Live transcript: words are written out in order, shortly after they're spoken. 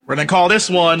We're gonna call this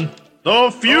one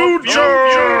The Future.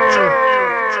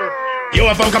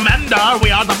 UFO Commander,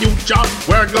 we are the future.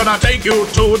 We're gonna take you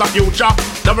to the future.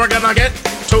 Then we're gonna get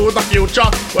to the future,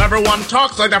 where everyone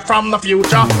talks like they're from the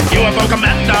future. UFO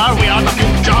Commander, we are the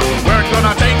future. We're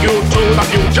gonna take you to the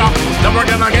future. Then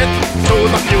we're gonna get to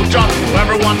the future, where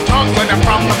everyone talks like they're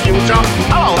from the future.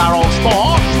 Hello there, old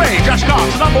sport. Me, just got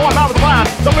the number one out of the clan.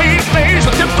 The beach knees,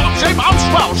 the tip-top shape, I'm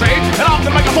swell, see? And I'm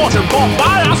gonna make a fortune for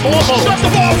my ass for balls. Shut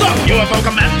the balls up! UFO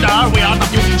Commander, we are the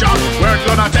future. We're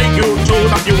gonna take you to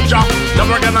the future. Then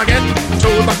we're gonna get to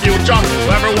the future,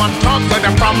 where everyone talks like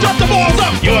they're from. Shut the balls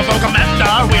up! UFO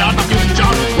Commander, we are the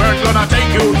future. We're gonna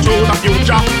take you to the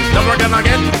future. Then we're gonna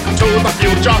get to the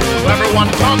future, where everyone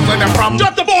talks like they're from.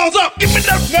 Shut the balls up! Give me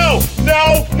that. No.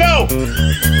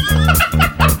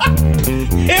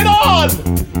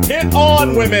 Hit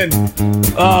on, women.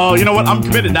 Oh, you know what? I'm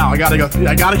committed now. I gotta go.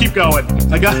 I gotta keep going.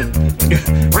 We're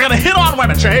gonna hit on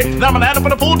women, Shay. Then I'm gonna end up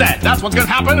in a pool dead. That's what's gonna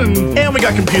happen. And we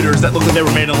got computers that look like they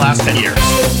were made in the last 10 years.